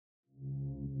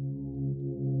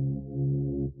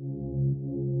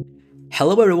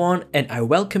Hello everyone, and I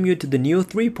welcome you to the new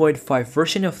 3.5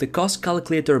 version of the Cost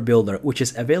Calculator Builder, which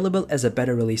is available as a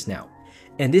beta release now.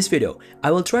 In this video, I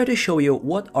will try to show you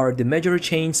what are the major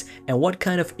changes and what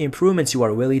kind of improvements you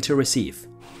are willing to receive.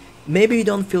 Maybe you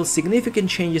don't feel significant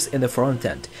changes in the front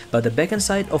end, but the backend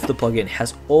side of the plugin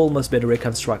has almost been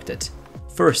reconstructed.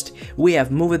 First, we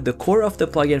have moved the core of the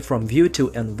plugin from Vue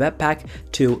 2 and Webpack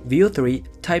to Vue 3,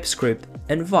 TypeScript,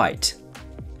 and Vite.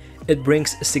 It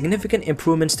brings significant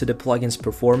improvements to the plugin's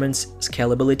performance,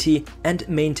 scalability, and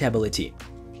maintainability.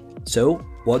 So,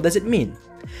 what does it mean?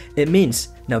 It means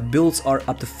now builds are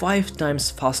up to 5 times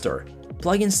faster,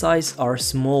 plugin sizes are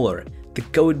smaller, the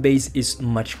code base is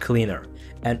much cleaner,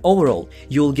 and overall,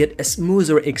 you'll get a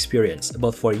smoother experience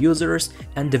both for users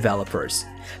and developers.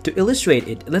 To illustrate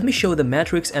it, let me show the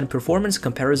metrics and performance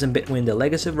comparison between the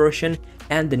legacy version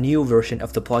and the new version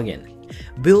of the plugin.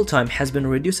 Build time has been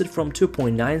reduced from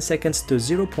 2.9 seconds to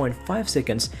 0.5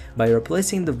 seconds by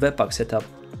replacing the Webpack setup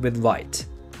with Vite.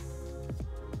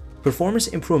 Performance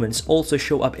improvements also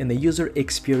show up in the user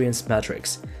experience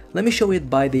metrics. Let me show it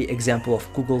by the example of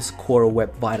Google's Core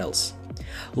Web Vitals.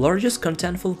 Largest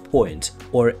contentful point,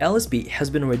 or LSB, has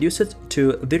been reduced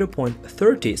to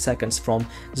 0.30 seconds from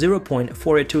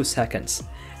 0.42 seconds.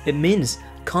 It means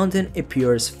content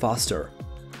appears faster.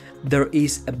 There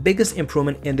is a biggest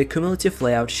improvement in the cumulative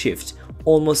layout shift,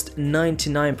 almost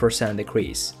 99%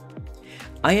 decrease.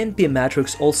 INP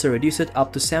metrics also reduced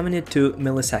up to 72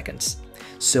 milliseconds,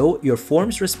 so your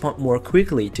forms respond more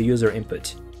quickly to user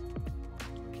input.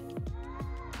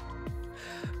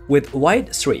 With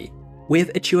Vite 3, we've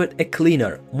achieved a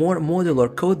cleaner, more modular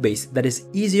codebase that is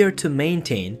easier to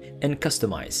maintain and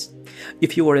customize.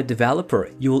 If you are a developer,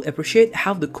 you will appreciate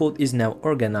how the code is now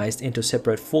organized into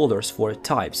separate folders for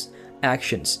types,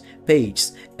 actions,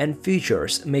 pages, and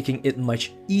features, making it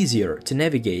much easier to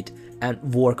navigate and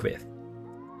work with.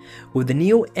 With the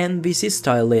new MVC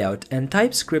style layout and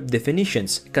TypeScript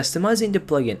definitions, customizing the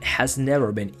plugin has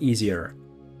never been easier.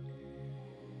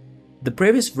 The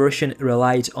previous version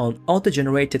relied on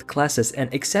auto-generated classes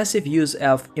and excessive use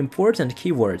of important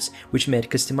keywords, which made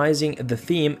customizing the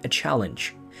theme a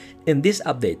challenge. In this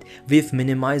update, we've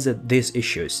minimized these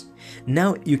issues.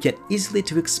 Now you can easily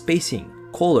tweak spacing,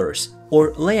 colors,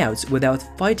 or layouts without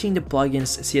fighting the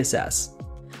plugin's CSS.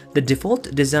 The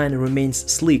default design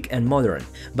remains sleek and modern,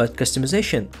 but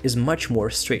customization is much more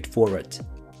straightforward.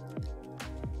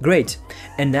 Great,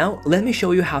 and now let me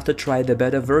show you how to try the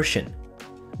beta version.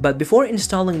 But before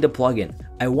installing the plugin,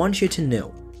 I want you to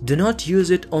know, do not use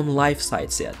it on live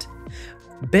sites yet.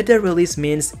 Beta release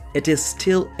means it is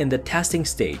still in the testing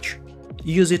stage.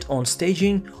 Use it on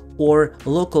staging or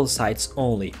local sites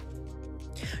only.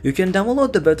 You can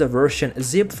download the beta version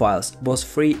zip files, both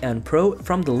free and pro,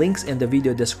 from the links in the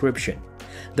video description.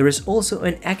 There is also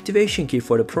an activation key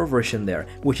for the pro version there,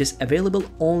 which is available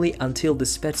only until the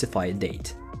specified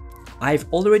date.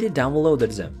 I've already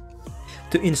downloaded them.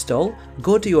 To install,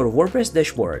 go to your WordPress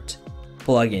dashboard,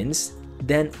 Plugins,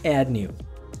 then Add New.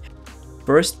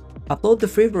 First, upload the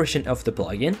free version of the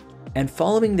plugin, and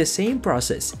following the same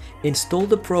process, install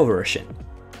the pro version.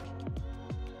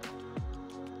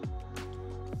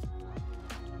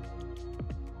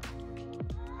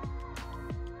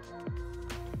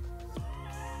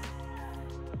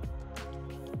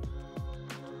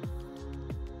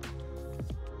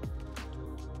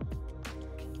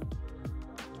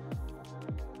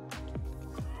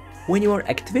 When you are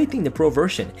activating the pro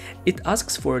version, it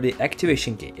asks for the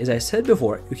activation key. As I said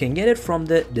before, you can get it from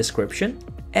the description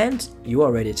and you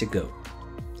are ready to go.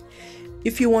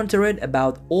 If you want to read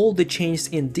about all the changes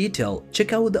in detail,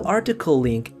 check out the article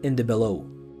link in the below.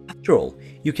 After all,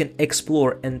 you can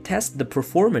explore and test the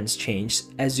performance changes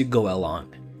as you go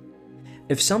along.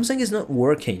 If something is not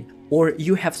working or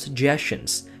you have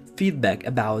suggestions, feedback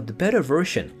about the beta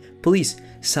version, please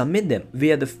submit them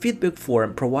via the feedback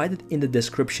form provided in the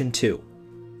description too.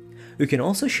 You can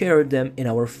also share them in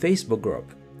our Facebook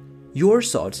group. Your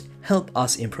thoughts help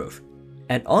us improve.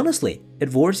 And honestly,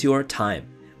 it worth your time.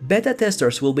 Beta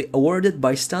testers will be awarded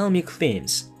by StyleMeek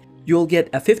Themes. You'll get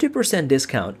a 50%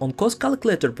 discount on Cost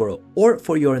Calculator Pro or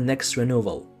for your next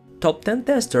renewal. Top 10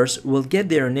 testers will get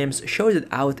their names shouted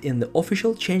out in the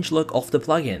official changelog of the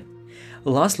plugin.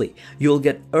 Lastly, you'll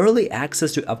get early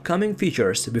access to upcoming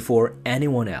features before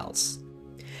anyone else.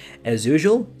 As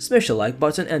usual, smash the like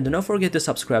button and do not forget to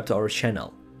subscribe to our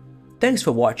channel. Thanks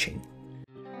for watching.